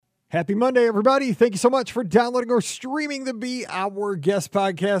Happy Monday, everybody. Thank you so much for downloading or streaming the Be Our Guest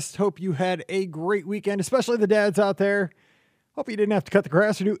podcast. Hope you had a great weekend, especially the dads out there. Hope you didn't have to cut the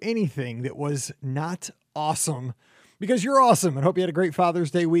grass or do anything that was not awesome, because you're awesome. And hope you had a great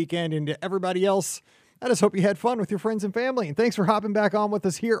Father's Day weekend. And to everybody else, I just hope you had fun with your friends and family. And thanks for hopping back on with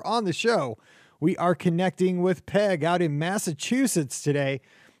us here on the show. We are connecting with Peg out in Massachusetts today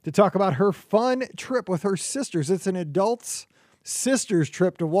to talk about her fun trip with her sisters. It's an adults sisters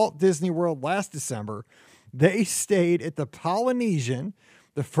trip to Walt Disney World last December. They stayed at the Polynesian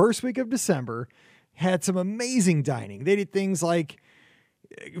the first week of December, had some amazing dining. They did things like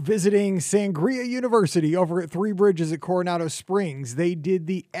visiting Sangria University over at Three Bridges at Coronado Springs. They did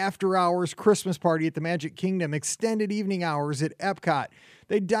the after hours Christmas party at the Magic Kingdom, extended evening hours at Epcot.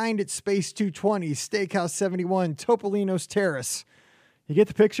 They dined at Space 220, Steakhouse 71, Topolino's Terrace. You get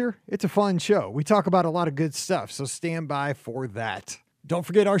the picture? It's a fun show. We talk about a lot of good stuff, so stand by for that. Don't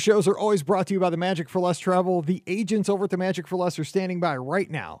forget, our shows are always brought to you by the Magic for Less Travel. The agents over at the Magic for Less are standing by right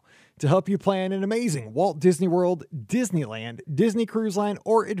now to help you plan an amazing Walt Disney World, Disneyland, Disney Cruise Line,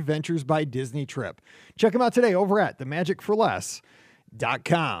 or Adventures by Disney trip. Check them out today over at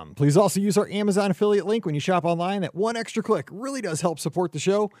themagicforless.com. Please also use our Amazon affiliate link when you shop online. That one extra click really does help support the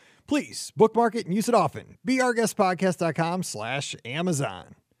show. Please bookmark it and use it often.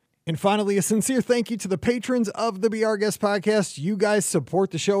 BeOurGuestPodcast.com/Amazon. And finally, a sincere thank you to the patrons of the Be Our Guest Podcast. You guys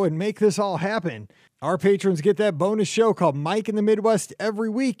support the show and make this all happen. Our patrons get that bonus show called Mike in the Midwest every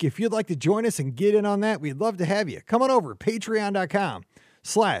week. If you'd like to join us and get in on that, we'd love to have you. Come on over,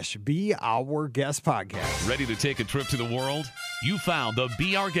 patreon.com/Be Our Guest Podcast. Ready to take a trip to the world? You found the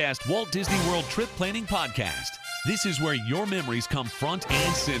Be Our Guest Walt Disney World Trip Planning Podcast. This is where your memories come front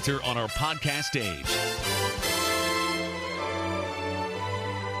and center on our podcast stage.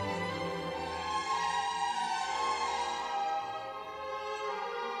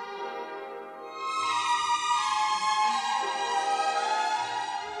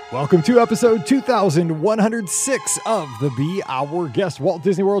 Welcome to episode 2106 of the Be Our Guest Walt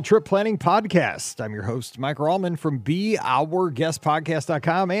Disney World Trip Planning Podcast. I'm your host, Mike Rallman from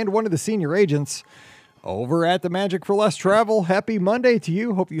BeOurGuestPodcast.com and one of the senior agents over at the Magic for Less Travel. Happy Monday to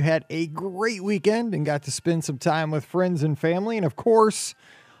you. Hope you had a great weekend and got to spend some time with friends and family. And of course,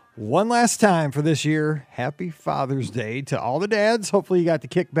 one last time for this year, happy Father's Day to all the dads. Hopefully you got to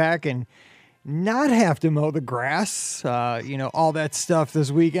kick back and not have to mow the grass, all that stuff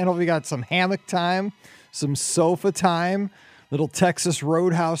this weekend. Hopefully you got some hammock time, some sofa time, little Texas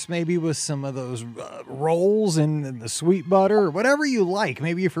Roadhouse maybe with some of those rolls and the sweet butter, or whatever you like.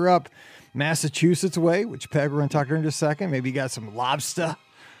 Maybe if you're up Massachusetts way, which Peg, we're going to talk to her in just a second. Maybe you got some lobster,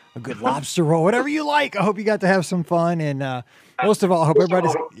 a good lobster roll, whatever you like. I hope you got to have some fun. And most of all, I hope everybody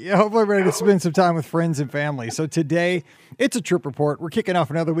can spend some time with friends and family. So today, it's a trip report. We're kicking off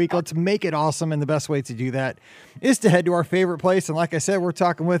another week. Let's make it awesome. And the best way to do that is to head to our favorite place. And like I said, we're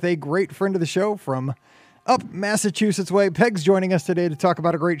talking with a great friend of the show from up Massachusetts way. Peg's joining us today to talk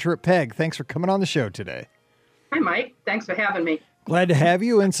about a great trip. Peg, thanks for coming on the show today. Hi, Mike. Thanks for having me. Glad to have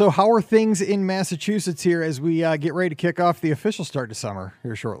you. And so how are things in Massachusetts here as we get ready to kick off the official start to summer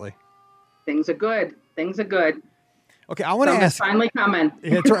here shortly? Things are good. Okay, I want to ask. Finally coming.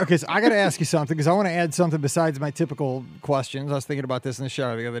 That's right. Okay, so I got to ask you something because I want to add something besides my typical questions. I was thinking about this in the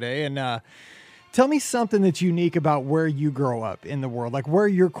shower the other day, and tell me something that's unique about where you grow up in the world, like where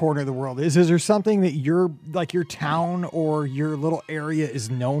your corner of the world is. Is there something that your town or your little area is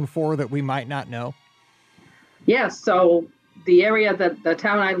known for that we might not know? Yes. So the area that the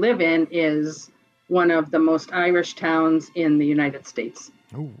town I live in is one of the most Irish towns in the United States.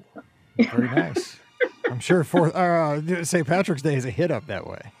 Ooh, very nice. I'm sure St. Patrick's Day is a hit up that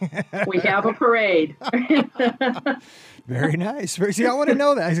way. We have a parade. Very nice. See, I want to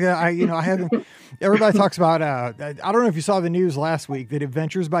know that. I haven't. Everybody talks about. I don't know if you saw the news last week that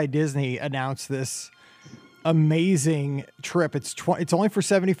Adventures by Disney announced this amazing trip. It's only for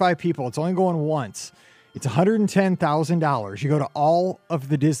 75 people. It's only going once. It's $110,000. You go to all of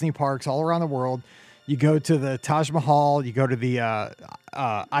the Disney parks all around the world. You go to the Taj Mahal, you go to the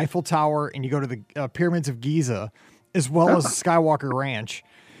Eiffel Tower, and you go to the Pyramids of Giza, as well as Skywalker Ranch.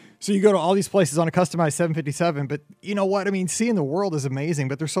 So you go to all these places on a customized 757, but you know what? I mean, seeing the world is amazing,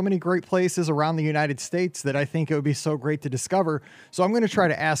 but there's so many great places around the United States that I think it would be so great to discover. So I'm going to try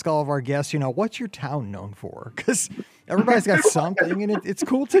to ask all of our guests, what's your town known for? Because everybody's got something, and it's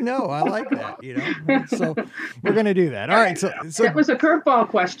cool to know. I like that, So we're going to do that. All right. So that was a curveball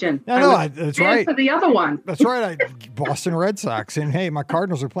question. No, that's right. For the other one. That's right. Boston Red Sox. And hey, my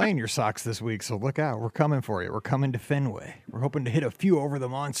Cardinals are playing your Sox this week, so look out. We're coming for you. We're coming to Fenway. We're hoping to hit a few over the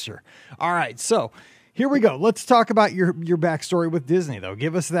monster. All right. So here we go. Let's talk about your backstory with Disney, though.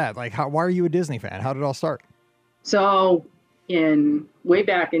 Give us that. Like, why are you a Disney fan? How did it all start? So way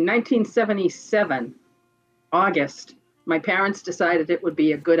back in 1977, August, my parents decided it would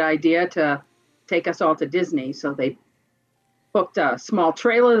be a good idea to take us all to Disney. So they booked a small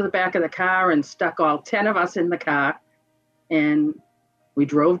trailer to the back of the car and stuck all 10 of us in the car, and we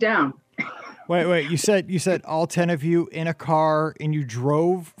drove down. Wait, you said all 10 of you in a car, and you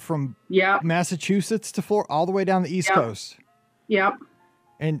drove from Massachusetts to Florida all the way down the East Coast. Yep.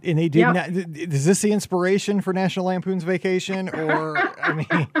 And they did not. Is this the inspiration for National Lampoon's Vacation? Or, I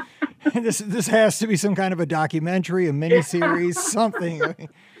mean, this has to be some kind of a documentary, a miniseries, something. I mean.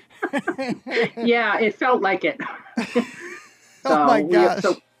 Yeah, it felt like it. Oh my gosh.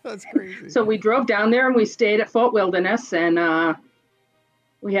 That's crazy. So we drove down there and we stayed at Fort Wilderness, and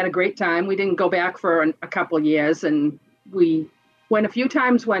we had a great time. We didn't go back for a couple of years, and we went a few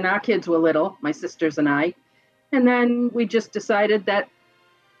times when our kids were little, my sisters and I. And then we just decided that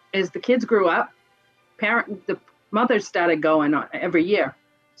as the kids grew up, the mothers started going on every year.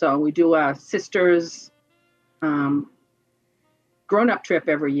 So we do a sisters grown-up trip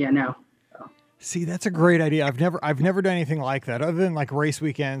every year now. See, that's a great idea. I've never done anything like that other than like race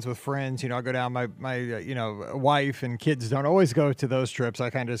weekends with friends. You know, I go down, my wife and kids don't always go to those trips. I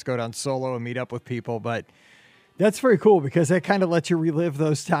kind of just go down solo and meet up with people, but that's very cool because that kind of lets you relive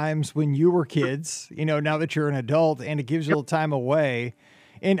those times when you were kids, you know, now that you're an adult, and it gives you a little time away.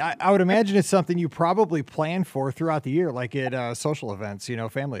 And I would imagine it's something you probably plan for throughout the year, like at social events, you know,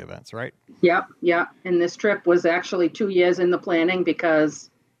 family events, right? Yep. And this trip was actually 2 years in the planning because,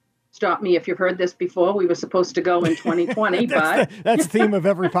 stop me if you've heard this before, we were supposed to go in 2020, that's the theme of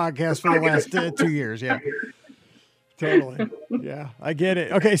every podcast for the last 2 years. Yeah, totally. Yeah, I get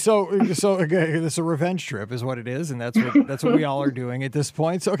it. Okay, so this is a revenge trip is what it is, and that's what we all are doing at this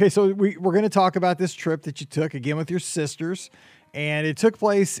point. So, okay, so we're going to talk about this trip that you took again with your sisters, and it took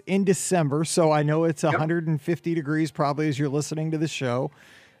place in December. So I know it's 150 degrees probably as you're listening to the show.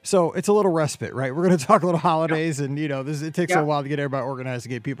 So it's a little respite, right? We're going to talk a little holidays, and you know, it takes a while to get everybody organized to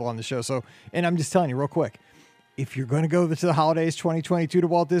get people on the show. So, and I'm just telling you real quick, if you're going to go to the holidays 2022 to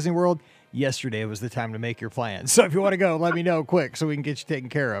Walt Disney World, yesterday was the time to make your plans. So if you want to go, let me know quick so we can get you taken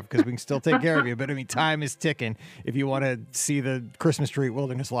care of, because we can still take care of you. But I mean, time is ticking if you want to see the Christmas tree at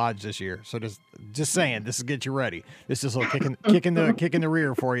Wilderness Lodge this year. So just saying, this is get you ready. This is a little kick in the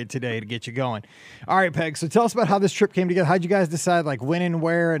rear for you today to get you going. All right, Peg. So tell us about how this trip came together. How'd you guys decide like when and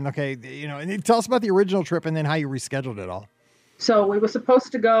where? And okay, you know, and tell us about the original trip and then how you rescheduled it all. So we were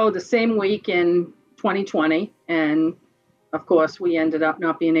supposed to go the same week in 2020, and of course, we ended up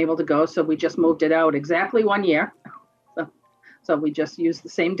not being able to go, so we just moved it out exactly 1 year. So we just used the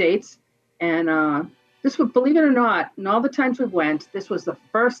same dates. And this was, believe it or not, in all the times we went, this was the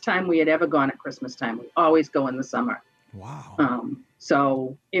first time we had ever gone at Christmas time. We always go in the summer. Wow.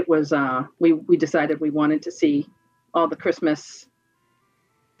 So it was, we decided we wanted to see all the Christmas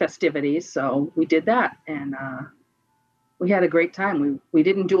festivities, so we did that. And we had a great time. We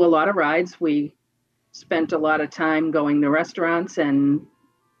didn't do a lot of rides. We spent a lot of time going to restaurants and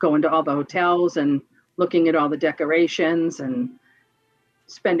going to all the hotels and looking at all the decorations and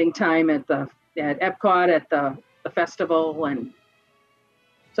spending time at Epcot at the festival. And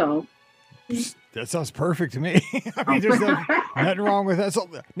so that sounds perfect to me. I mean, there's nothing wrong with that. So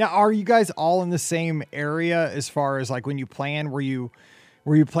now, are you guys all in the same area as far as like when you plan? Were you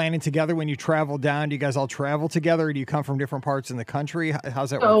planning together when you traveled down? Do you guys all travel together, or do you come from different parts in the country? How's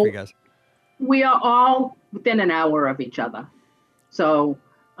that work for you guys? We are all within an hour of each other. So,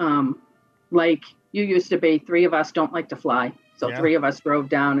 like you used to be, 3 of us don't like to fly. So 3 of us drove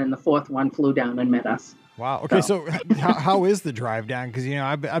down, and the 4th one flew down and met us. Wow. Okay. So how is the drive down? Because, you know,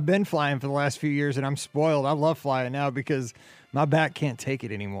 I've been flying for the last few years, and I'm spoiled. I love flying now because my back can't take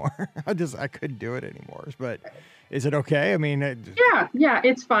it anymore. I couldn't do it anymore. But is it okay? I mean, yeah,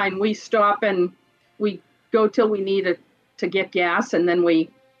 it's fine. We stop and we go till we need to get gas, and then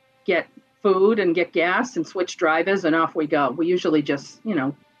we get food and get gas and switch drivers, and off we go. We usually just, you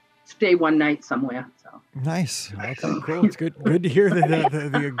know, stay one night somewhere. So nice. Okay, cool. It's good to hear that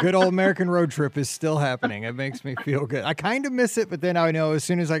the good old American road trip is still happening. It makes me feel good. I kind of miss it, but then I know as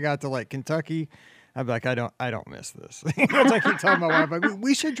soon as I got to like Kentucky, I'd be like, I don't miss this. I keep telling my wife, like,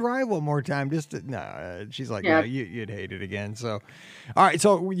 we should drive one more time. She's like, no, you'd hate it again. So, all right.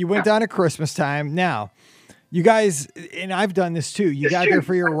 So you went down at Christmas time. Now, you guys, and I've done this too, you got there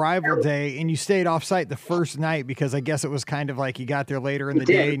for your arrival day and you stayed off site the first night because I guess it was kind of like you got there later in the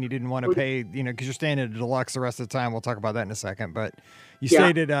day and you didn't want to pay, you know, because you're staying at a deluxe the rest of the time. We'll talk about that in a second, but you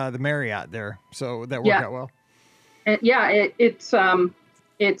stayed at the Marriott there. So that worked out well. And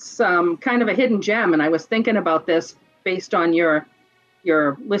it's kind of a hidden gem. And I was thinking about this based on your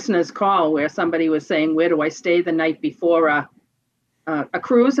listener's call where somebody was saying, where do I stay the night before a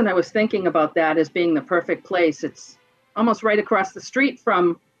cruise? And I was thinking about that as being the perfect place. It's almost right across the street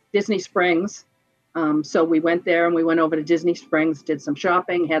from Disney Springs. So we went there and we went over to Disney Springs, did some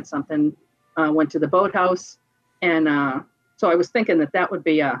shopping, had something, went to the boathouse. And so I was thinking that would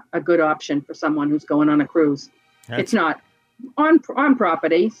be a good option for someone who's going on a cruise. It's not on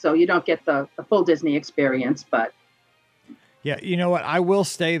property, so you don't get the full Disney experience, but yeah, you know what? I will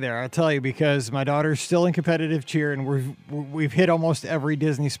stay there. I'll tell you, because my daughter's still in competitive cheer, and we've hit almost every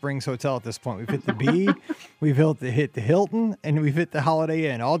Disney Springs hotel at this point. We've hit the B, we've hit the Hilton, and we've hit the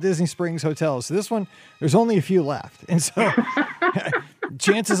Holiday Inn. All Disney Springs hotels. So this one, there's only a few left, and so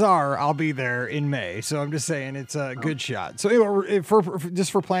chances are I'll be there in May. So I'm just saying it's a good shot. So anyway,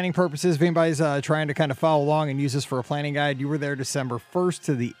 for planning purposes, if anybody's trying to kind of follow along and use this for a planning guide, you were there December 1st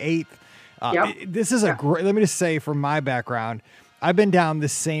to the 8th. This is a great, let me just say from my background, I've been down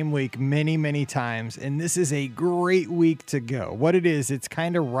this same week many, many times, and this is a great week to go. What it is, it's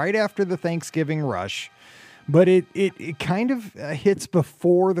kind of right after the Thanksgiving rush, but it kind of hits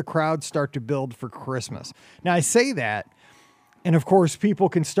before the crowds start to build for Christmas. Now, I say that, and of course, people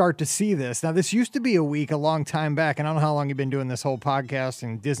can start to see this. Now, this used to be a week a long time back, and I don't know how long you've been doing this whole podcast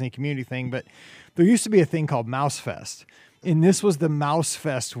and Disney community thing, but there used to be a thing called Mouse Fest. And this was the Mouse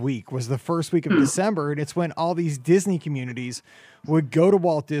Fest week, was the first week of December. And it's when all these Disney communities would go to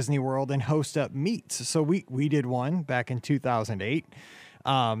Walt Disney World and host up meets. So we did one back in 2008.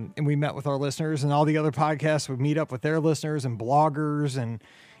 And we met with our listeners, and all the other podcasts would meet up with their listeners and bloggers. And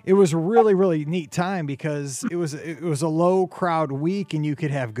it was a really, really neat time because it was a low crowd week, and you could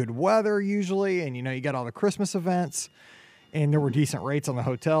have good weather usually. And, you got all the Christmas events. And there were decent rates on the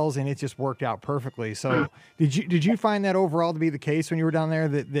hotels, and it just worked out perfectly. So did you find that overall to be the case when you were down there,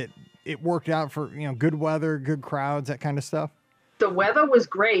 that it worked out for, good weather, good crowds, that kind of stuff? The weather was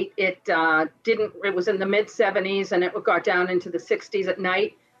great. It was in the mid 70s, and it got down into the 60s at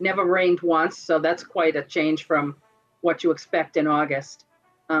night. Never rained once. So that's quite a change from what you expect in August.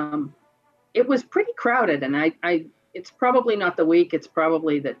 It was pretty crowded, and it's probably not the week. It's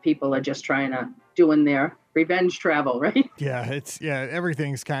probably that people are just trying to doing their revenge travel, right? Yeah,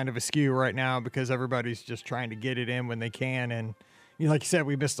 everything's kind of askew right now because everybody's just trying to get it in when they can. And like you said,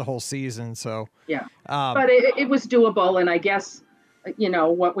 we missed the whole season. So yeah, but it was doable. And I guess,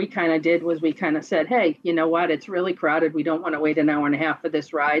 what we kind of did was we kind of said, hey, you know what? It's really crowded. We don't want to wait an hour and a half for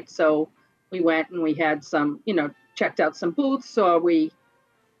this ride. So we went and we had some, checked out some booths, or we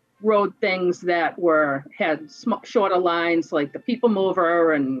rode things that had shorter lines, like the People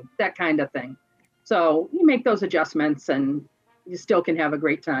Mover and that kind of thing. So you make those adjustments, and you still can have a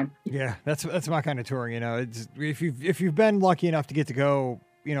great time. Yeah, that's my kind of touring. It's, if you've been lucky enough to get to go,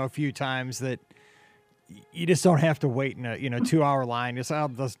 a few times, that you just don't have to wait in a 2-hour line. I'll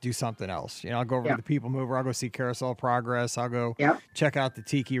just do something else. I'll go over to the People Mover. I'll go see Carousel of Progress. I'll go check out the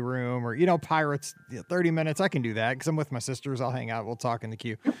Tiki Room, or Pirates. 30 minutes. I can do that because I'm with my sisters. I'll hang out. We'll talk in the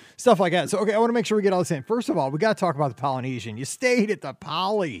queue, stuff like that. So okay, I want to make sure we get all this in. First of all, we got to talk about the Polynesian. You stayed at the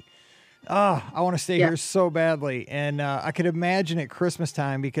Poly. I want to stay here so badly. And I could imagine at Christmas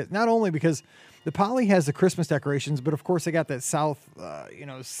time, not only because the Poly has the Christmas decorations, but of course they got that South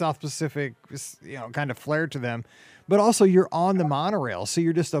Pacific, kind of flair to them. But also you're on the monorail. So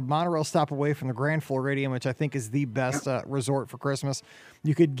you're just a monorail stop away from the Grand Floridian, which I think is the best resort for Christmas.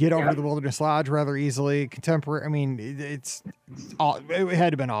 You could get over to the Wilderness Lodge rather easily. Contemporary. I mean, it had to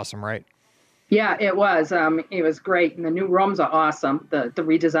have been awesome, right? Yeah, it was. It was great. And the new rooms are awesome. The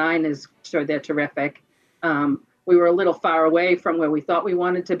redesign they're terrific. We were a little far away from where we thought we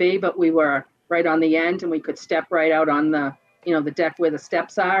wanted to be, but we were right on the end, and we could step right out on the deck where the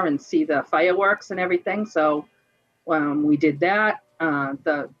steps are and see the fireworks and everything. So we did that.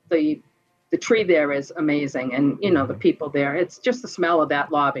 The tree there is amazing. And, the people there, it's just the smell of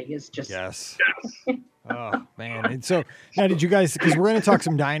that lobby is just. Yes. Oh, man. And so now did you guys, because we're going to talk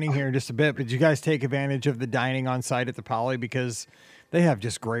some dining here in just a bit, but did you guys take advantage of the dining on site at the Poly? Because they have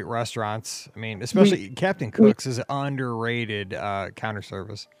just great restaurants. I mean, especially Captain Cook's is underrated counter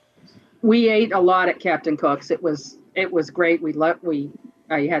service. We ate a lot at Captain Cook's. It was great.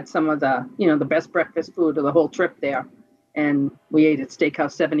 I had some of the, the best breakfast food of the whole trip there. And we ate at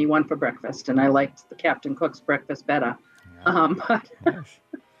Steakhouse 71 for breakfast, and I liked the Captain Cook's breakfast better. Yeah.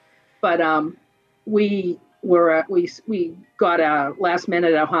 But we got a last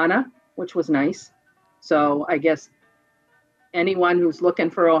minute Ohana, which was nice. So I guess anyone who's looking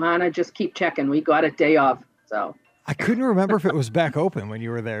for Ohana, just keep checking. We got it day of. So I couldn't remember if it was back open when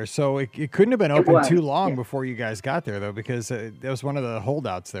you were there. So it couldn't have been open too long before you guys got there, though, because that was one of the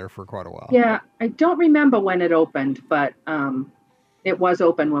holdouts there for quite a while. Yeah, I don't remember when it opened, but it was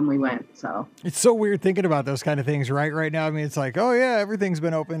open when we went. So it's so weird thinking about those kind of things right now. I mean, it's like, oh yeah, everything's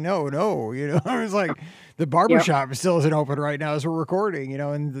been open. No, it's like the barbershop still isn't open right now as we're recording,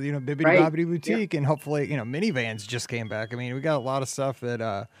 and Bibbidi Bobbidi Boutique, and hopefully, minivans just came back. I mean, we got a lot of stuff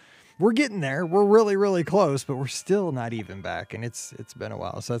that we're getting there. We're really, really close, but we're still not even back, and it's been a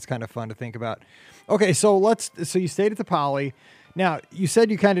while. So that's kind of fun to think about. Okay, so you stayed at the Poly. Now, you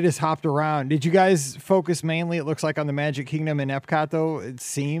said you kind of just hopped around. Did you guys focus mainly, it looks like, on the Magic Kingdom and Epcot, though, it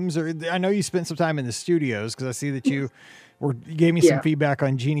seems? Or I know you spent some time in the studios, because I see that you gave me some feedback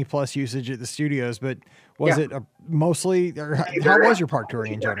on Genie Plus usage at the studios, but was it mostly, or how was your park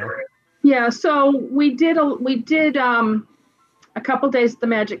touring in general? Yeah, so we did a couple days at the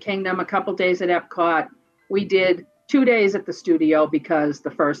Magic Kingdom, a couple days at Epcot. We did 2 days at the studio because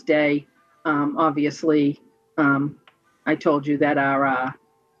the first day, obviously, I told you that our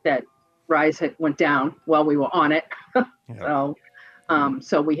that Rise went down while we were on it.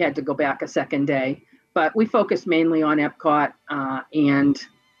 So we had to go back a second day. But we focused mainly on Epcot and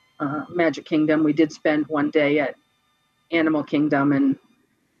Magic Kingdom. We did spend one day at Animal Kingdom, and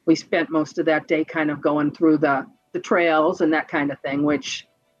we spent most of that day kind of going through the trails and that kind of thing, which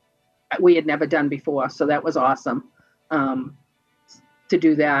we had never done before. So that was awesome to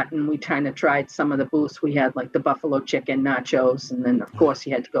do that. And we kind of tried some of the booths. We had like the buffalo chicken nachos. And then, of course,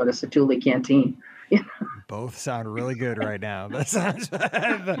 you had to go to Satuli Canteen. Both sound really good right now. That sounds,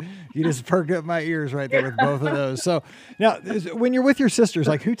 you just perked up my ears right there with both of those. So now, when you're with your sisters,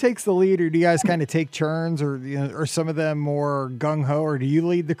 like, who takes the lead, or do you guys kind of take turns, or or some of them more gung ho, or do you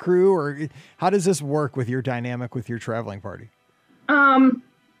lead the crew, or how does this work with your dynamic with your traveling party?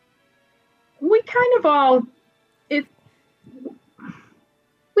 We kind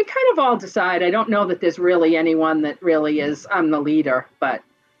of all decide. I don't know that there's really anyone that really is. I'm the leader, but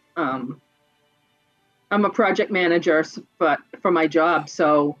I'm a project manager, but for my job,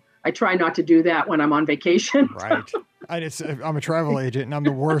 so I try not to do that when I'm on vacation. Right. I'm a travel agent, and I'm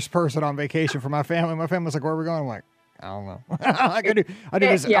the worst person on vacation for my family. My family's like, "Where are we going?" I'm like, I don't know. I do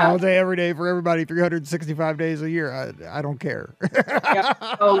this all day, every day for everybody, 365 days a year. I don't care.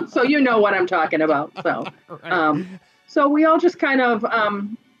 So you know what I'm talking about. So, right. So we all just kind of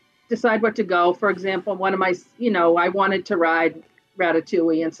decide what to go. For example, one of my, I wanted to ride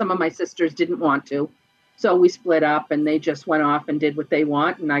Ratatouille, and some of my sisters didn't want to. So we split up, and they just went off and did what they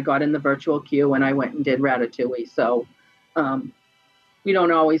want. And I got in the virtual queue, and I went and did Ratatouille. So we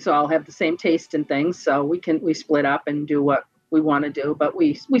don't always all have the same taste in things. So we split up and do what we want to do. But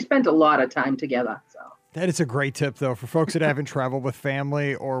we spent a lot of time together. So that is a great tip, though, for folks that haven't traveled with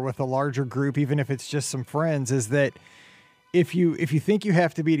family or with a larger group, even if it's just some friends, is that if you think you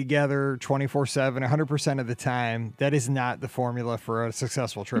have to be together 24/7, 100% of the time, that is not the formula for a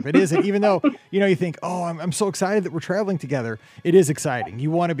successful trip. It isn't, even though, you think, oh, I'm so excited that we're traveling together. It is exciting.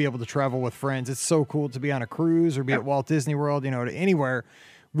 You want to be able to travel with friends. It's so cool to be on a cruise or be at Walt Disney World, to anywhere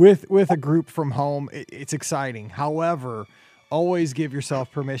with a group from home. It's exciting. However, always give yourself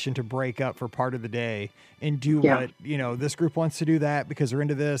permission to break up for part of the day and do what, this group wants to do that because they're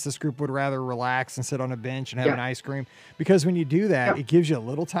into this. This group would rather relax and sit on a bench and have an ice cream. Because when you do that, it gives you a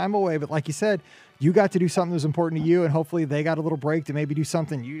little time away. But like you said, you got to do something that was important to you, and hopefully they got a little break to maybe do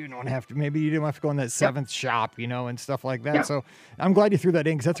something you didn't have to. Maybe you didn't have to go in that seventh shop, and stuff like that. So I'm glad you threw that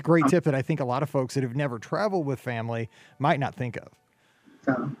in, because that's a great tip that I think a lot of folks that have never traveled with family might not think of.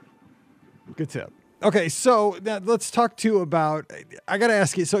 Good tip. Okay, so now let's talk too about, I got to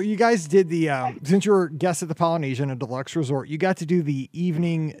ask you, so you guys did since you were guests at the Polynesian, a deluxe resort, you got to do the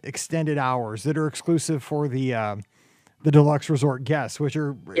evening extended hours that are exclusive for the deluxe resort guests, which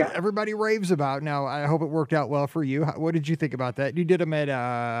are everybody raves about. Now, I hope it worked out well for you. What did you think about that? You did them at,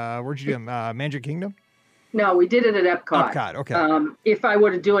 where'd you do them, Magic Kingdom? No, we did it at Epcot. Epcot, okay. If I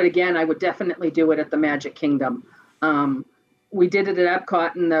were to do it again, I would definitely do it at the Magic Kingdom. We did it at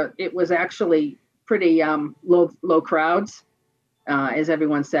Epcot, and it was actually pretty low crowds, as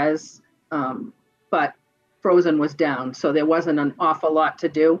everyone says, but Frozen was down, so there wasn't an awful lot to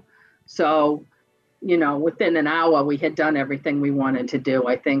do. So, within an hour, we had done everything we wanted to do.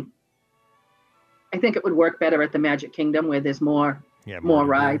 I think it would work better at the Magic Kingdom, where there's more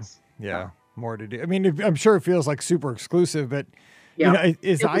rides. Yeah, more to do. I mean, I'm sure it feels like super exclusive, but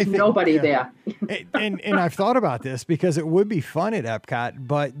nobody there. and I've thought about this, because it would be fun at Epcot,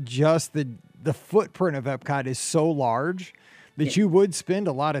 but just the footprint of Epcot is so large that you would spend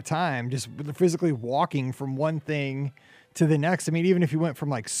a lot of time just physically walking from one thing to the next. I mean, even if you went from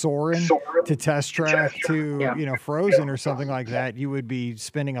like Soarin' to Test Track to, Frozen or something like that, you would be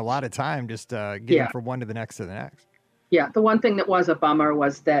spending a lot of time just getting from one to the next to the next. Yeah. The one thing that was a bummer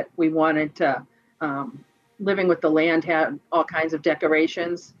was that we wanted to, Living with the Land had all kinds of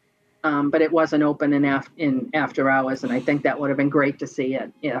decorations, but it wasn't open in after hours. And I think that would have been great to see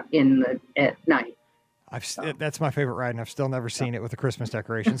it at night. That's my favorite ride, and I've still never seen it with the Christmas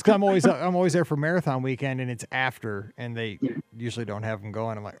decorations. Cause I'm always there for marathon weekend, and it's after, and they usually don't have them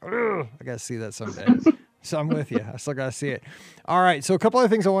going. I'm like, ugh, I got to see that someday. So I'm with you. I still got to see it. All right. So a couple other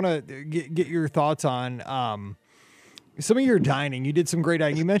things I want to get your thoughts on. Some of your dining, you did some great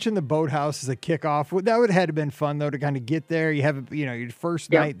dining. You mentioned the boathouse as a kickoff. That would have had to been fun though, to kind of get there. You have, your first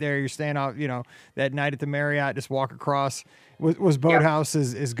night there, you're staying out, that night at the Marriott, just walk across. Was Boathouse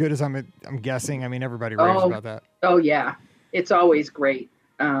as good as I'm guessing? I mean, everybody raves about that. Oh yeah. It's always great.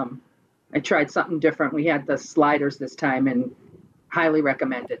 I tried something different. We had the sliders this time and highly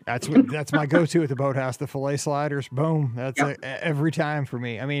recommend it. That's my go-to at the Boathouse, the filet sliders. Boom. That's every time for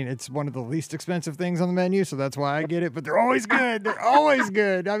me. I mean, it's one of the least expensive things on the menu, so that's why I get it, but they're always good. They're always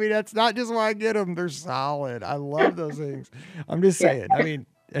good. I mean, that's not just why I get them. They're solid. I love those things. I'm just saying. I mean,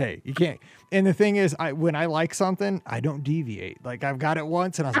 hey, you can't. And the thing is, when I like something, I don't deviate. Like, I've got it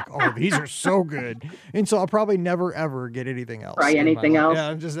once, and I was like, oh, these are so good. And so I'll probably never, ever get anything else. Try anything else. Yeah,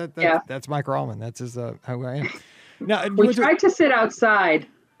 I'm just, that's Mike Rallman. That's just how I am. Now, we tried to sit outside,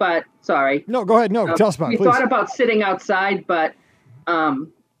 but sorry. No, go ahead. No, tell us about it, please. We thought about sitting outside, but I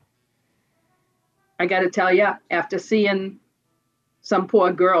got to tell you, after seeing some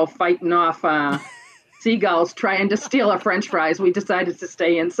poor girl fighting off seagulls trying to steal our French fries, we decided to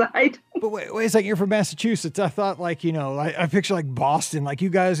stay inside. But wait a second, you're from Massachusetts. I thought I picture like Boston, like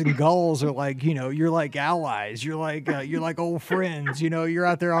you guys and gulls are like, you're like allies. You're like old friends, you're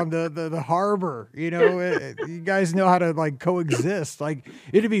out there on the harbor, you guys know how to like coexist. Like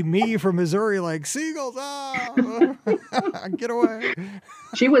it'd be me from Missouri, like seagulls, get away.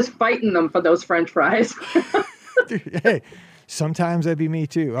 She was fighting them for those French fries. Dude, hey. Sometimes that'd be me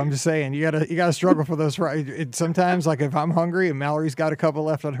too. I'm just saying, you gotta struggle for those fries. Sometimes, like if I'm hungry and Mallory's got a couple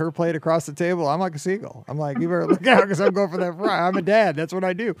left on her plate across the table, I'm like a seagull. I'm like, you better look out because I'm going for that fry. I'm a dad. That's what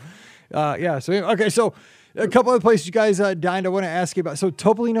I do. So a couple of places you guys dined. I want to ask you about. So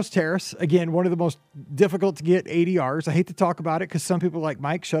Topolino's Terrace, again, one of the most difficult to get ADRs. I hate to talk about it because some people are like,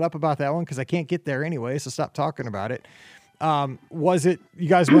 Mike, shut up about that one because I can't get there anyway. So stop talking about it. Was it, you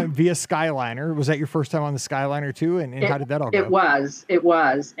guys went via Skyliner? Was that your first time on the Skyliner too? And how did that all go? It was.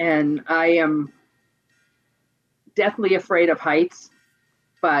 And I am deathly afraid of heights,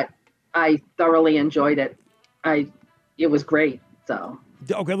 but I thoroughly enjoyed it. It was great. So.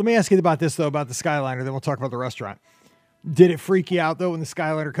 Okay. Let me ask you about this though, about the Skyliner, then we'll talk about the restaurant. Did it freak you out though when the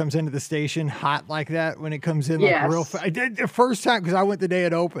Skyliner comes into the station hot like that when it comes in like real fast? I did the first time because I went the day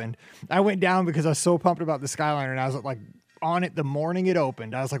it opened. I went down because I was so pumped about the Skyliner and I was like on it the morning it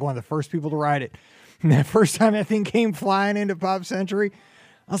opened. I was like one of the first people to ride it. And that first time that thing came flying into Pop Century,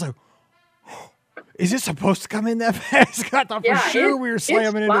 I was like, is it supposed to come in that fast? I thought for sure we were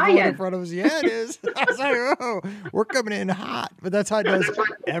slamming into the one in front of us. Yeah, it is. I was like, oh, we're coming in hot. But that's how it does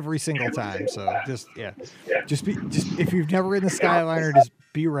every single time. So just if you've never ridden the Skyliner, just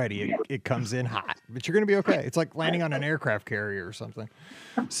be ready. It comes in hot, but you're going to be okay. It's like landing on an aircraft carrier or something.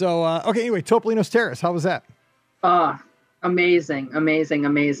 So, okay. Anyway, Topolino's Terrace. How was that? Amazing. I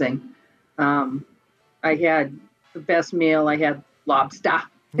had the best meal. I had lobster.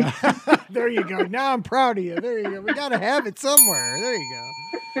 There you go. Now I'm proud of you. There you go. We got to have it somewhere. There you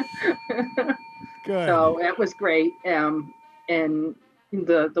go. Good. So that was great. And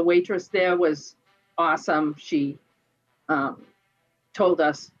the waitress there was awesome. She told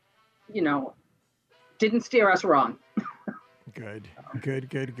us, didn't steer us wrong. Good.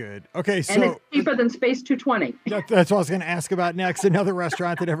 Okay, so and it's cheaper than Space 220. That's what I was going to ask about next. Another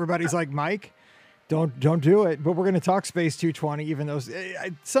restaurant that everybody's like, Mike, don't do it. But we're going to talk Space 220, even though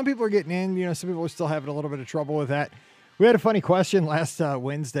some people are getting in. Some people are still having a little bit of trouble with that. We had a funny question last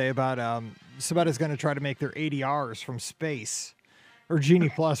Wednesday about somebody's going to try to make their ADRs from space or Genie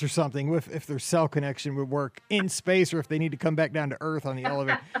Plus or something, if their cell connection would work in space or if they need to come back down to Earth on the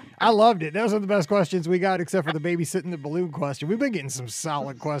elevator. I loved it. Those are the best questions we got, except for the babysitting the balloon question. We've been getting some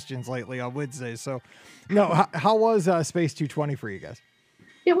solid questions lately on Wednesdays. So, no, how was Space 220 for you guys?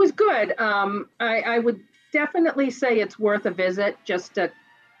 It was good. I would definitely say it's worth a visit just for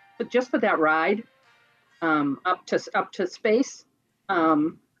that ride up to space.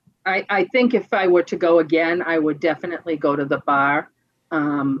 I think if I were to go again, I would definitely go to the bar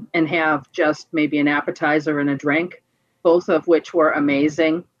and have just maybe an appetizer and a drink, both of which were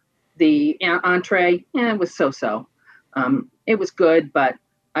amazing. The entree, it was so-so. It was good, but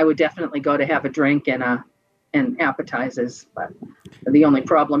I would definitely go to have a drink and appetizers. But the only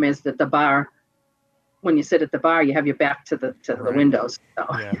problem is that the bar, when you sit at the bar, you have your back to the Right. windows. So.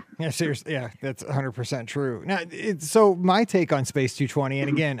 Yeah, seriously. Yeah, that's 100% true. Now, so my take on Space 220, and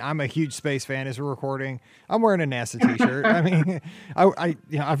again, I'm a huge space fan as we're recording. I'm wearing a NASA t-shirt. I mean,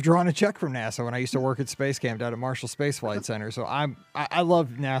 I've drawn a check from NASA when I used to work at Space Camp down at Marshall Space Flight Center. So I love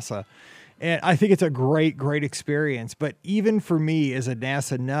NASA. And I think it's a great, great experience. But even for me as a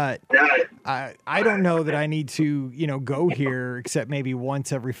NASA nut, I don't know that I need to, go here except maybe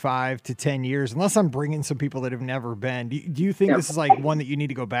once every 5 to 10 years, unless I'm bringing some people that have never been. Do you think this is like one that you need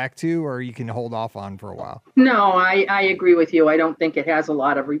to go back to, or you can hold off on for a while? No, I agree with you. I don't think it has a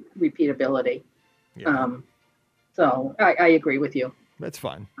lot of repeatability. Yeah. So I agree with you. That's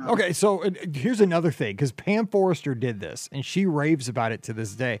fun. Okay, so here's another thing, because Pam Forrester did this, and she raves about it to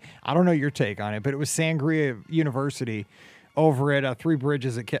this day. I don't know your take on it, but it was Sangria University over at Three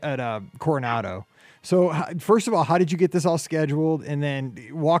Bridges at Coronado. So first of all, how did you get this all scheduled? And then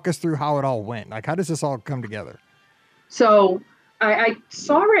walk us through how it all went. Like, how does this all come together? So I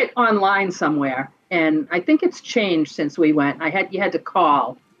saw it online somewhere, and I think it's changed since we went. You had to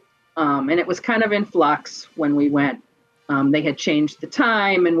call, and it was kind of in flux when we went. They had changed the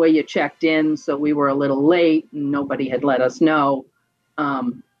time and where you checked in, so we were a little late and nobody had let us know.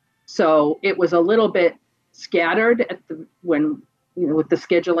 So it was a little bit scattered with the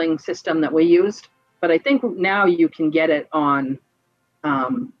scheduling system that we used. But I think now you can get it on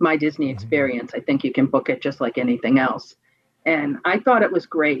My Disney Experience. I think you can book it just like anything else. And I thought it was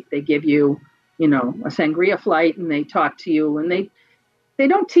great. They give you, a sangria flight, and they talk to you, and they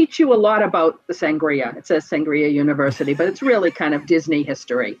don't teach you a lot about the sangria. It says Sangria University, but it's really kind of Disney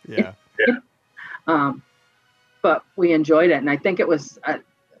history. Yeah. But we enjoyed it, and I think it was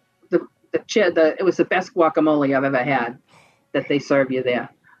it was the best guacamole I've ever had that they serve you there.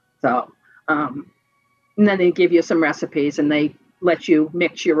 So, and then they give you some recipes, and they let you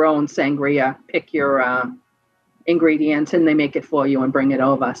mix your own sangria, pick your ingredients, and they make it for you and bring it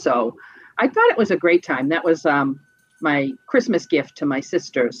over. So, I thought it was a great time. That was my Christmas gift to my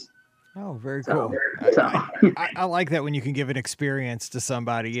sisters. Oh, very cool. I like that when you can give an experience to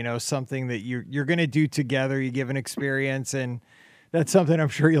somebody, something that you're going to do together. You give an experience, and that's something I'm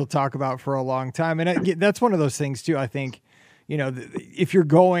sure you'll talk about for a long time. And that's one of those things too. I think, if you're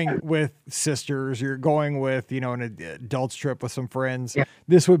going with sisters, you're going with, an adults trip with some friends,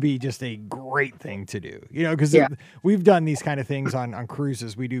 this would be just a great thing to do, because we've done these kind of things on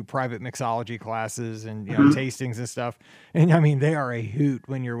cruises. We do private mixology classes and, tastings and stuff. And I mean, they are a hoot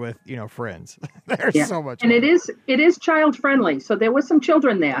when you're with, friends. There's so much. And fun. It is child friendly. So there was some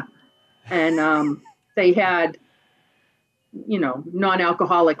children there, and they had,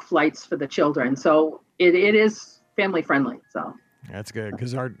 non-alcoholic flights for the children. So it is family friendly. So that's good,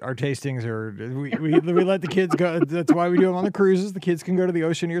 because our tastings are we let the kids go. That's why we do them on the cruises. The kids can go to the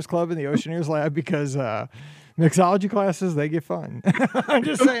Oceaneers Club and the Oceaneers Lab, because mixology classes, they get fun. I'm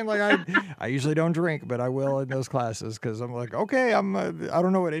just saying, like, I usually don't drink, but I will in those classes, because I'm like, okay, I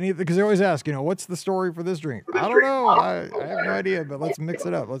don't know what any of the, because they always ask, what's the story for this drink? I don't know. I have no idea, but let's mix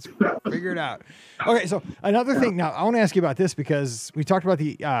it up. Let's figure it out. Okay, so another thing. Now, I want to ask you about this, because we talked about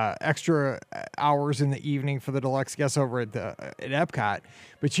the extra hours in the evening for the deluxe guests over at Epcot,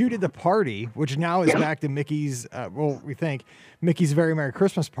 but you did the party, which now is back to Mickey's, we think, Mickey's Very Merry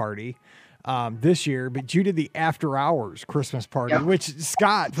Christmas Party. This year, but you did the after hours Christmas party, which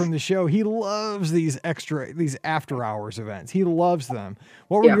Scott from the show, he loves these after hours events. He loves them.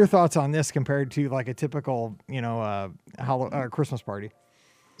 What were your thoughts on this compared to like a typical, Christmas party?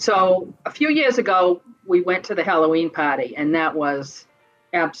 So a few years ago, we went to the Halloween party, and that was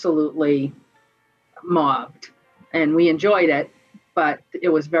absolutely mobbed, and we enjoyed it, but it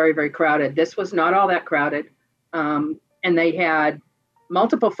was very, very crowded. This was not all that crowded. And they had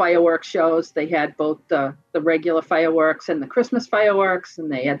multiple fireworks shows. They had both the regular fireworks and the Christmas fireworks,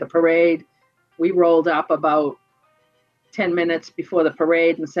 and they had the parade. We rolled up about 10 minutes before the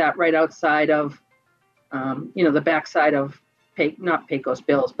parade and sat right outside of, the backside of, not Pecos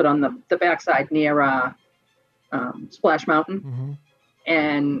Bills, but on the backside near Splash Mountain,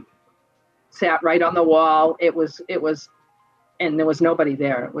 and sat right on the wall. It was, and there was nobody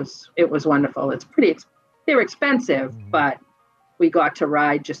there. It was wonderful. It's they're expensive, but we got to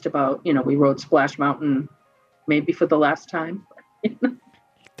ride just about, we rode Splash Mountain maybe for the last time.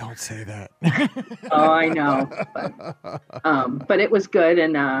 Don't say that. Oh, I know. But it was good.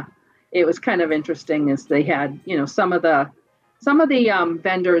 And it was kind of interesting as they had, some of the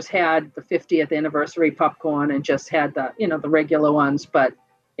vendors had the 50th anniversary popcorn and just had the, the regular ones, but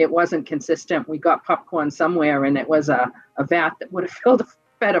it wasn't consistent. We got popcorn somewhere, and it was a vat that would have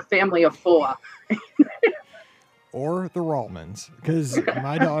fed a family of 4. Or the Rallmans, because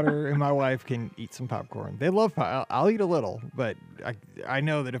my daughter and my wife can eat some popcorn. They love I'll eat a little, but I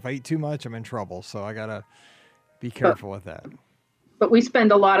know that if I eat too much, I'm in trouble. So I got to be careful with that. But we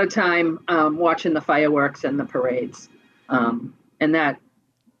spend a lot of time watching the fireworks and the parades. And that,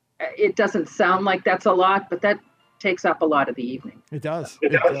 it doesn't sound like that's a lot, but that takes up a lot of the evening. It does.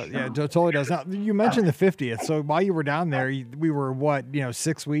 Yeah, it totally does. Now, you mentioned the 50th. So while you were down there, we were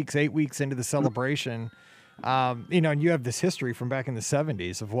 8 weeks into the celebration. And you have this history from back in the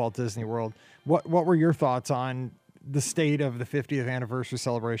 70s of Walt Disney World. What were your thoughts on the state of the 50th anniversary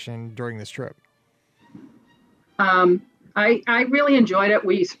celebration during this trip? I really enjoyed it.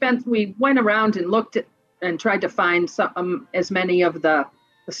 We went around and looked at and tried to find as many of the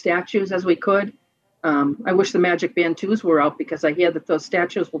statues as we could. I wish the Magic Bantus were out, because I hear that those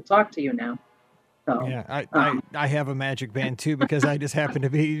statues will talk to you now. So, yeah, I have a Magic Band too, because I just happened to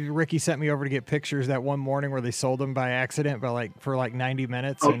be, Ricky sent me over to get pictures that one morning where they sold them by accident for 90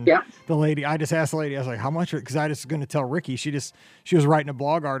 minutes. And the lady, I just asked the lady, I was like, how much? Because I just going to tell Ricky, she was writing a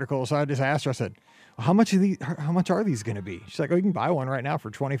blog article. So I just asked her, I said, how much are these going to be? She's like, oh, you can buy one right now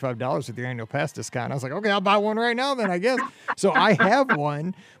for $25 with your annual pass discount. I was like, okay, I'll buy one right now then, I guess. So I have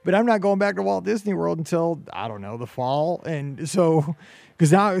one, but I'm not going back to Walt Disney World until, I don't know, the fall. And so,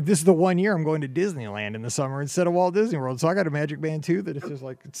 because now this is the 1 year I'm going to Disneyland in the summer instead of Walt Disney World. So I got a Magic Band too that it's just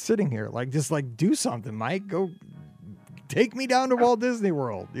like, it's sitting here. Like, just like, do something, Mike. Go take me down to Walt Disney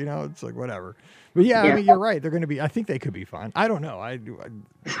World. It's like, whatever. But yeah, I mean, you're right. They're going to be, I think they could be fun. I don't know.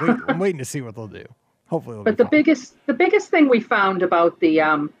 I'm waiting to see what they'll do. Hopefully but the biggest thing we found about the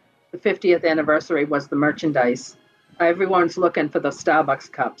 50th anniversary was the merchandise. Everyone's looking for the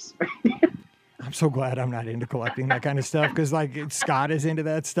Starbucks cups. I'm so glad I'm not into collecting that kind of stuff, because Scott is into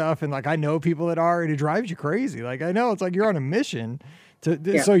that stuff, and I know people that are, and it drives you crazy. I know it's like you're on a mission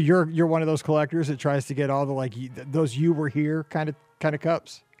so you're one of those collectors that tries to get all the those you were here kind of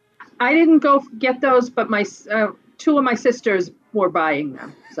cups. I didn't go get those, but my 2 of my sisters were buying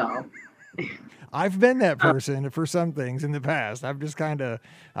them. So I've been that person for some things in the past. I'm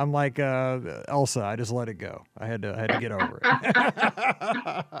like Elsa. I just let it go. I had to get over it.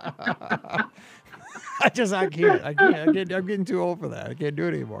 I can't. I'm getting too old for that. I can't do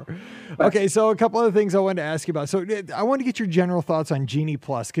it anymore. Okay, so a couple other things I wanted to ask you about. So I wanted to get your general thoughts on Genie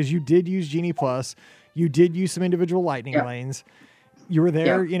Plus, because you did use Genie Plus. You did use some individual lightning lanes. You were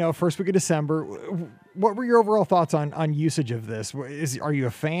there, first week of December. What were your overall thoughts on usage of this? Are you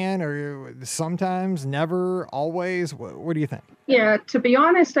a fan, or sometimes, never, always? What do you think? Yeah, to be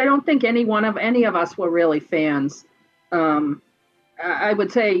honest, I don't think any of us were really fans. I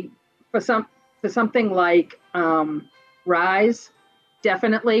would say for something like Rise,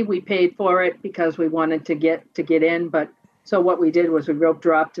 definitely we paid for it because we wanted to get in. But so what we did was we rope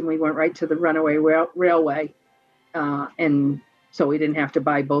dropped and we went right to the Runaway Railway, and so we didn't have to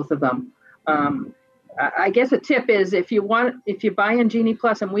buy both of them. I guess a tip is if you buy in Genie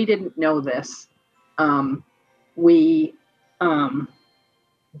Plus, and we didn't know this, we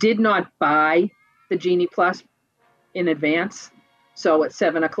did not buy the Genie Plus in advance. So at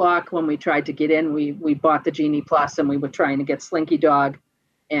 7:00 when we tried to get in, we bought the Genie Plus, and we were trying to get Slinky Dog.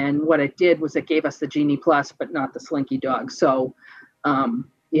 And what it did was it gave us the Genie Plus, but not the Slinky Dog. So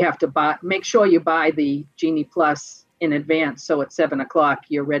you have to make sure you buy the Genie Plus in advance, so at 7:00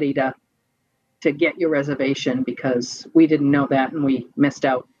 you're ready to get your reservation, because we didn't know that and we missed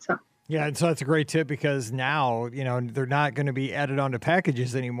out. So. Yeah, and so that's a great tip, because now, they're not going to be added onto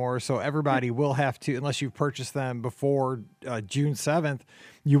packages anymore, so everybody will have to, unless you've purchased them before June 7th,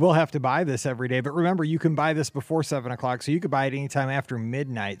 you will have to buy this every day. But remember, you can buy this before 7:00, so you could buy it anytime after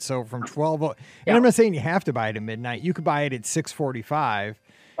midnight. So from 12, and I'm not saying you have to buy it at midnight. You could buy it at 6:45.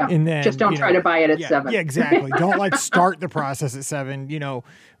 And then just don't try to buy it at 7. Yeah, exactly. Don't start the process at 7,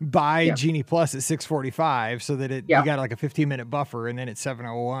 buy Genie Plus at 6:45 so that you got a 15-minute buffer, and then at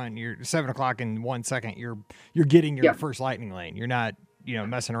 7:01, you're 7:00 in 1 second, you're getting your first lightning lane. You're not,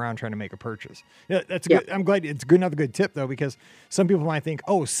 messing around trying to make a purchase. Yeah, that's good. I'm glad it's another good tip though, because some people might think,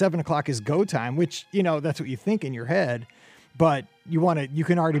 7:00 is go time, which, that's what you think in your head. But you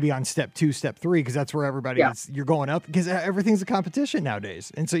can already be on step 2, step 3, because that's where everybody is. You're going up, because everything's a competition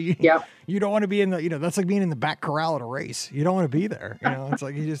nowadays. And so you don't want to be in the, that's like being in the back corral at a race. You don't want to be there. It's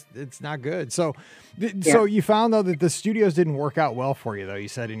like, it's not good. So you found though that the studios didn't work out well for you though, you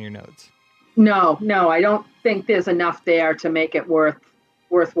said in your notes. No, I don't think there's enough there to make it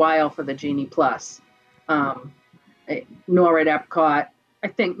worthwhile for the Genie Plus. Nor at Epcot. I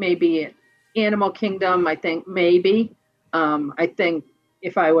think maybe at Animal Kingdom, I think maybe. I think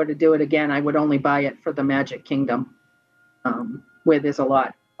if I were to do it again, I would only buy it for the Magic Kingdom, where there's a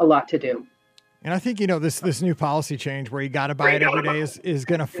lot to do. And I think, this new policy change where you got to buy it every day is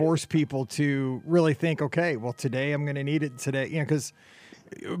going to force people to really think, okay, well, today I'm going to need it today, because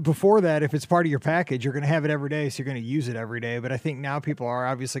before that, if it's part of your package, you're going to have it every day. So you're going to use it every day. But I think now people are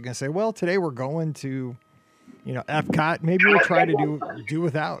obviously going to say, well, today we're going to, Epcot. Maybe we'll try to do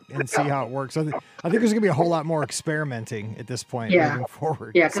without and see how it works. I think there's going to be a whole lot more experimenting at this point moving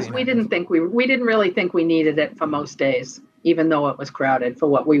forward. Yeah, because we didn't really think we needed it for most days, even though it was crowded for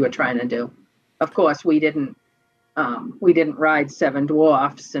what we were trying to do. Of course, we didn't ride Seven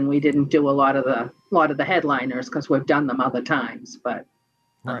Dwarfs, and we didn't do a lot of the headliners because we've done them other times. But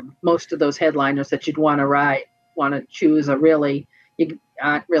most of those headliners that you'd want to choose you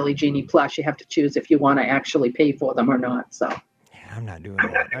aren't really Genie Plus. You have to choose if you want to actually pay for them or not. So yeah, I'm not doing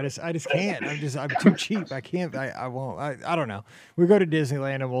that. I just can't. I'm too cheap. I can't. I won't. I don't know. We go to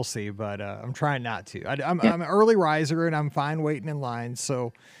Disneyland and we'll see. But I'm trying not to. I'm an early riser and I'm fine waiting in line.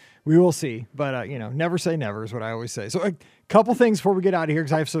 So. We will see, but never say never is what I always say. So a couple things before we get out of here,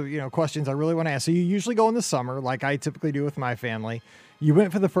 because I have some questions I really want to ask. So you usually go in the summer, like I typically do with my family. You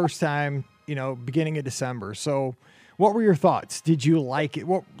went for the first time, beginning of December. So what were your thoughts? Did you like it?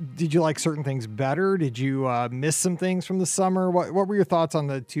 What did you like certain things better? Did you miss some things from the summer? What were your thoughts on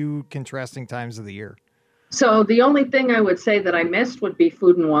the two contrasting times of the year? So the only thing I would say that I missed would be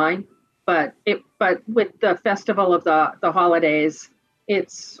food and wine, but with the festival of the holidays.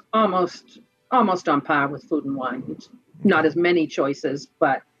 It's almost on par with food and wine. It's not as many choices,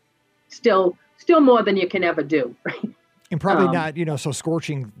 but still more than you can ever do, right? And probably not, so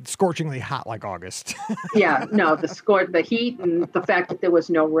scorchingly hot like August. Yeah, no, the heat and the fact that there was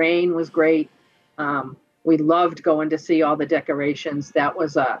no rain was great. We loved going to see all the decorations. That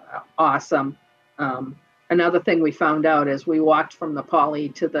was awesome. Another thing we found out as we walked from the Poly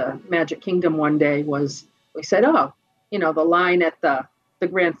to the Magic Kingdom one day was we said, the line at the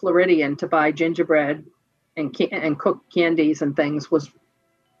Grand Floridian to buy gingerbread and cook candies and things was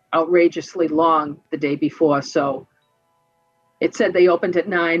outrageously long the day before. So it said they opened at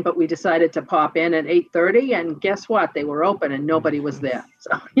 9, but we decided to pop in at 8:30, and guess what? They were open and nobody was there.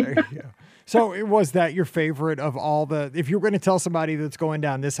 So there you go. So was that your favorite of all if you were going to tell somebody that's going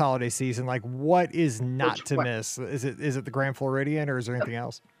down this holiday season, like what is not to miss? Is it the Grand Floridian or is there anything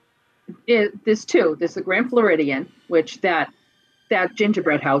else? There's two. There's the Grand Floridian, which that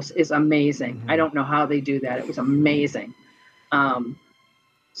gingerbread house is amazing. Mm-hmm. I don't know how they do that. It was amazing.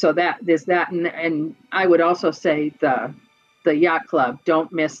 So there's that, and I would also say the yacht club.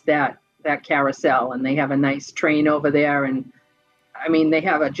 Don't miss that carousel, and they have a nice train over there, and I mean they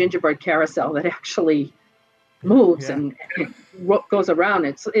have a gingerbread carousel that actually moves and it goes around.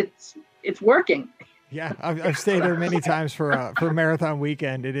 It's working. Yeah, I've stayed there many times for marathon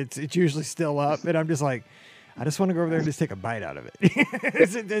weekend, and it's usually still up, and I'm just like, I just want to go over there and just take a bite out of it. It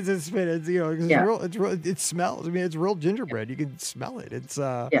smells. I mean, it's real gingerbread. You can smell it.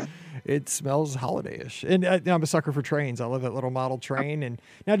 It smells holiday-ish. And I'm a sucker for trains. I love that little model train. And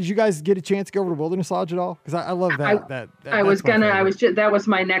now, did you guys get a chance to go over to Wilderness Lodge at all? Because I love that. That was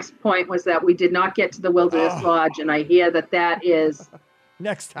my next point, was that we did not get to the Wilderness Lodge, and I hear that is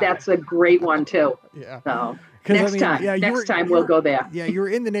next time. That's a great one too. Yeah. So next time we'll go there. Yeah, you're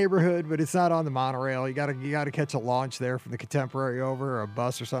in the neighborhood, but it's not on the monorail. You gotta catch a launch there from the Contemporary over, or a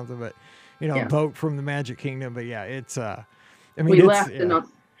bus or something. But a boat from the Magic Kingdom. But yeah, it's we left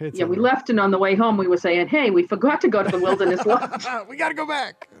and on the way home we were saying, hey, we forgot to go to the Wilderness Lodge. We got to go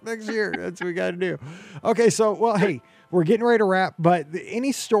back next year. That's what we got to do. Okay, so well, hey. We're getting ready to wrap, but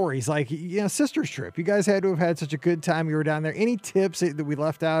any stories like, sister's trip, you guys had to have had such a good time. You were down there. Any tips that we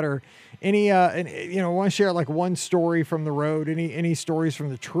left out, or any, want to share like one story from the road, any stories from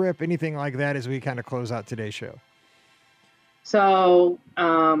the trip, anything like that as we kind of close out today's show? So,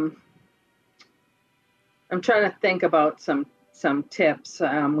 I'm trying to think about some tips.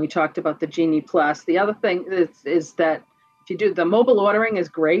 We talked about the Genie Plus. The other thing is that if you do the mobile ordering is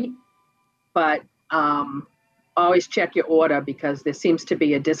great, but, always check your order, because there seems to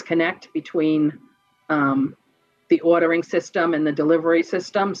be a disconnect between the ordering system and the delivery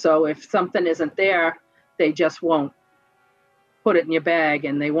system. So if something isn't there, they just won't put it in your bag,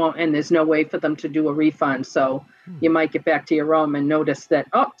 and there's no way for them to do a refund. So you might get back to your room and notice that,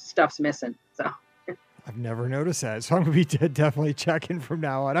 stuff's missing. So I've never noticed that. So I'm going to be definitely checking from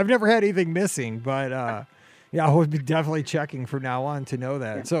now on. I've never had anything missing, but yeah, I would be definitely checking from now on to know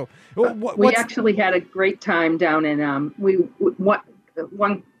that. So we actually had a great time down in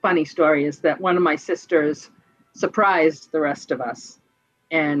one funny story is that one of my sisters surprised the rest of us,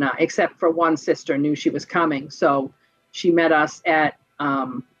 and except for one sister knew she was coming. So she met us at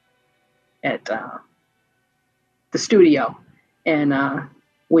at the studio, and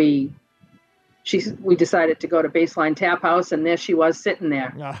we decided to go to Baseline Tap House, and there she was sitting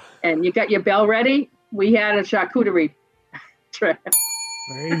there. And you got your bell ready? We had a charcuterie trip.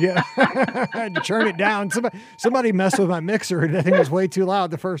 There you go. I had to turn it down. Somebody messed with my mixer, and I think it was way too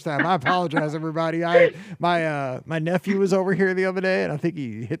loud the first time. I apologize, everybody. My nephew was over here the other day, and I think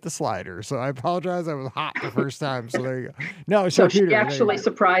he hit the slider. So I apologize. I was hot the first time. So there you go. No, so she actually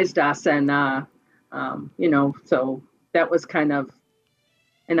surprised us, and so that was kind of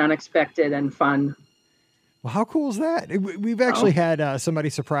an unexpected and fun. Well, how cool is that? We've actually had somebody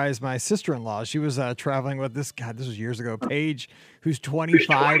surprise my sister-in-law. She was traveling with this was years ago, Paige, who's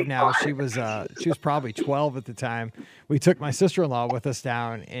 25 now. She was probably 12 at the time. We took my sister-in-law with us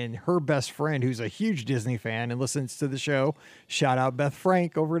down, and her best friend, who's a huge Disney fan and listens to the show, shout out Beth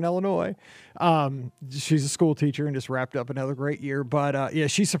Frank over in Illinois. She's a school teacher and just wrapped up another great year. But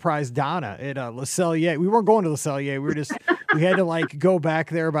she surprised Donna at Le Cellier. We weren't going to Le Cellier. We had to go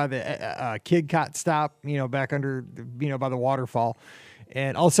back there by the Kid Cot stop, back under, by the waterfall.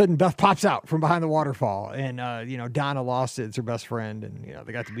 And all of a sudden Beth pops out from behind the waterfall, and, Donna lost it. It's her best friend. And,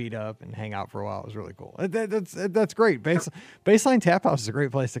 they got to meet up and hang out for a while. It was really cool. That's great. Baseline Tap House is a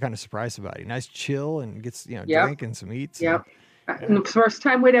great place to kind of surprise somebody. Nice chill and gets, drink and some eats. Yep. And the first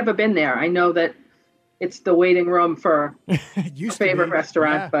time we'd ever been there, I know that it's the waiting room for your favorite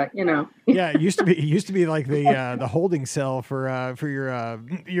restaurant, but yeah, it used to be like the holding cell for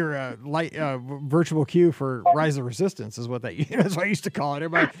your light virtual queue for Rise of Resistance is what that's what I used to call it.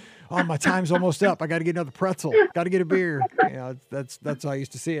 Everybody, oh, my time's almost up. I got to get another pretzel. Got to get a beer. That's how I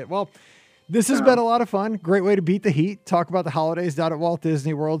used to see it. Well, this has been a lot of fun. Great way to beat the heat. Talk about the holidays down at Walt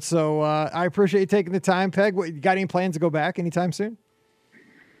Disney World. So I appreciate you taking the time, Peg. You got any plans to go back anytime soon?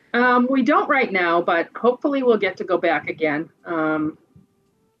 We don't right now, but hopefully we'll get to go back again.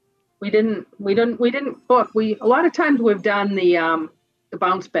 We didn't book. A lot of times we've done the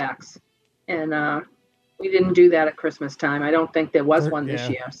bounce backs, and we didn't do that at Christmas time. I don't think there was one this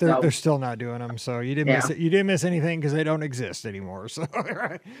year. So they're still not doing them. So you didn't miss it. You didn't miss anything because they don't exist anymore. So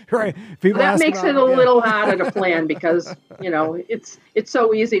right. People that makes it a little harder to plan because it's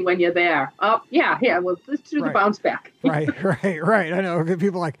so easy when you're there. Oh yeah. Well, let's do the bounce back. Right. I know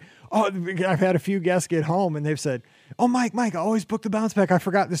people like. Oh, I've had a few guests get home and they've said, "Oh, Mike, I always book the bounce back. I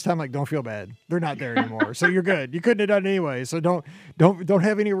forgot this time." Like, don't feel bad. They're not there anymore. So you're good. You couldn't have done it anyway. So don't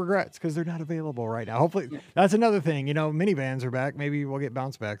have any regrets because they're not available right now. Hopefully that's another thing, minivans are back. Maybe we'll get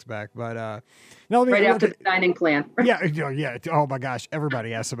bounce backs back, but, no, right after the dining plan. Yeah. Oh my gosh.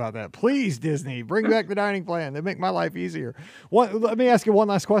 Everybody asks about that. Please, Disney, bring back the dining plan. They make my life easier. Let me ask you one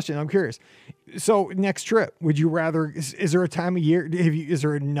last question. I'm curious. So next trip, would you rather, is there a time of year? Is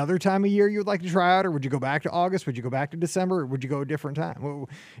there another time of year you would like to try out, or would you go back to August? Would you go back to December, or would you go a different time?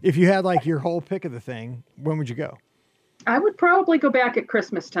 If you had your whole pick of the thing, when would you go? I would probably go back at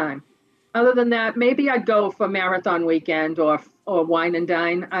Christmas time. Other than that, maybe I'd go for marathon weekend or wine and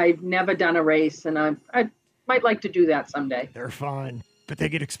dine. I've never done a race, and I might like to do that someday. They're fun, but they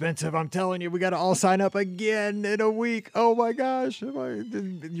get expensive. I'm telling you, we got to all sign up again in a week. Oh my gosh.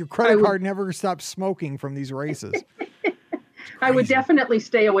 Your credit card never stops smoking from these races. I would definitely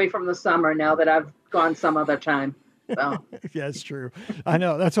stay away from the summer now that I've gone some other time. So. Yeah, it's true. I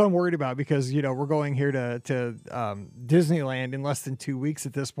know. That's what I'm worried about because, we're going here to Disneyland in less than 2 weeks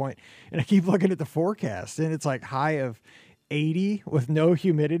at this point. And I keep looking at the forecast and it's high of 80 with no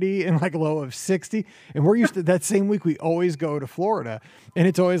humidity and low of 60. And we're used to that same week. We always go to Florida and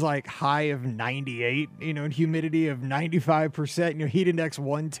it's always high of 98, and humidity of 95%, heat index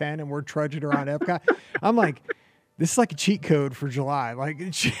 110. And we're trudging around Epcot. I'm like, this is like a cheat code for July.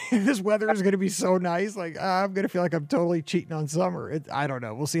 This weather is going to be so nice. I'm going to feel like I'm totally cheating on summer. I don't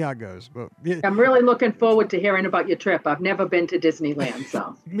know. We'll see how it goes. But I'm really looking forward to hearing about your trip. I've never been to Disneyland,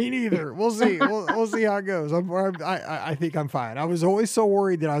 so. Me neither. We'll see. We'll see how it goes. I think I'm fine. I was always so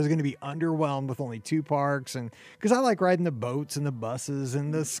worried that I was going to be underwhelmed with only 2 parks, and because I like riding the boats and the buses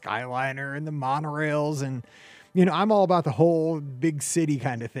and the Skyliner and the monorails, and I'm all about the whole big city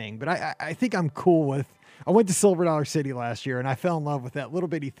kind of thing. But I think I'm cool with. I went to Silver Dollar City last year and I fell in love with that little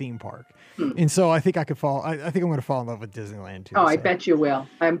bitty theme park. And so I think I think I'm going to fall in love with Disneyland too. Oh, I bet you will.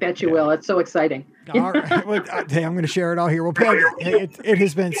 I bet you will. It's so exciting. All right. Well, hey, I'm going to share it all here. Well, Peg, it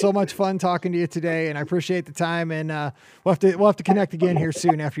has been so much fun talking to you today, and I appreciate the time, and we'll have to connect again here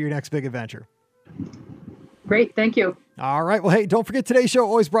soon after your next big adventure. Great. Thank you. All right. Well, hey, don't forget today's show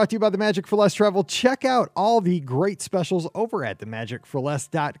always brought to you by the Magic for Less Travel. Check out all the great specials over at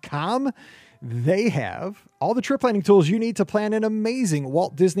themagicforless.com. They have all the trip planning tools you need to plan an amazing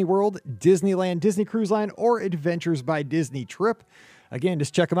Walt Disney World, Disneyland, Disney Cruise Line, or Adventures by Disney trip. Again,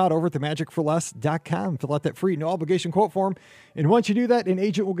 just check them out over at themagicforless.com. Fill out that free no obligation quote form. And once you do that, an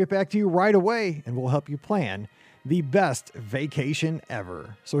agent will get back to you right away and will help you plan the best vacation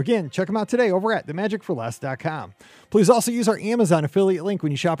ever. So again, check them out today over at themagicforless.com. Please also use our Amazon affiliate link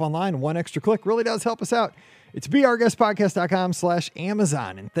when you shop online. One extra click really does help us out. It's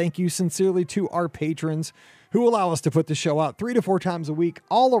beourguestpodcast.com/Amazon. And thank you sincerely to our patrons who allow us to put the show out 3 to 4 times a week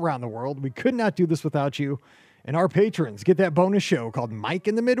all around the world. We could not do this without you. And our patrons get that bonus show called Mike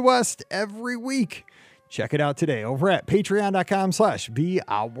in the Midwest every week. Check it out today over at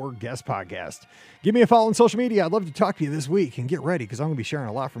patreon.com/beourguestpodcast. Give me a follow on social media. I'd love to talk to you this week, and get ready because I'm going to be sharing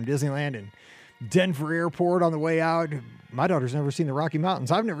a lot from Disneyland and Denver Airport on the way out. My daughter's never seen the Rocky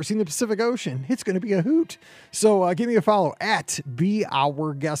Mountains. I've never seen the Pacific Ocean. It's going to be a hoot. So give me a follow at Be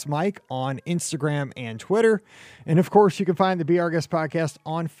Our Guest Mike on Instagram and Twitter. And of course, you can find the Be Our Guest podcast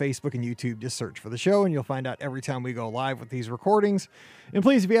on Facebook and YouTube. Just search for the show and you'll find out every time we go live with these recordings. And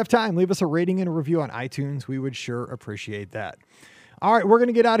please, if you have time, leave us a rating and a review on iTunes. We would sure appreciate that. All right, we're going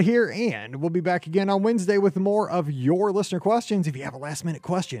to get out of here, and we'll be back again on Wednesday with more of your listener questions. If you have a last-minute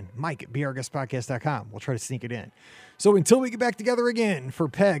question, Mike at beourguestpodcast.com. We'll try to sneak it in. So until we get back together again, for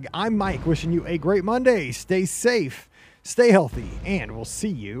Peg, I'm Mike, wishing you a great Monday. Stay safe, stay healthy, and we'll see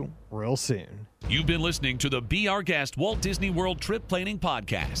you real soon. You've been listening to the Be Our Guest Walt Disney World Trip Planning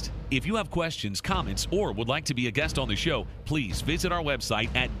Podcast. If you have questions, comments, or would like to be a guest on the show, please visit our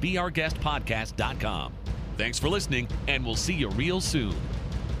website at beourguestpodcast.com. Thanks for listening, and we'll see you real soon.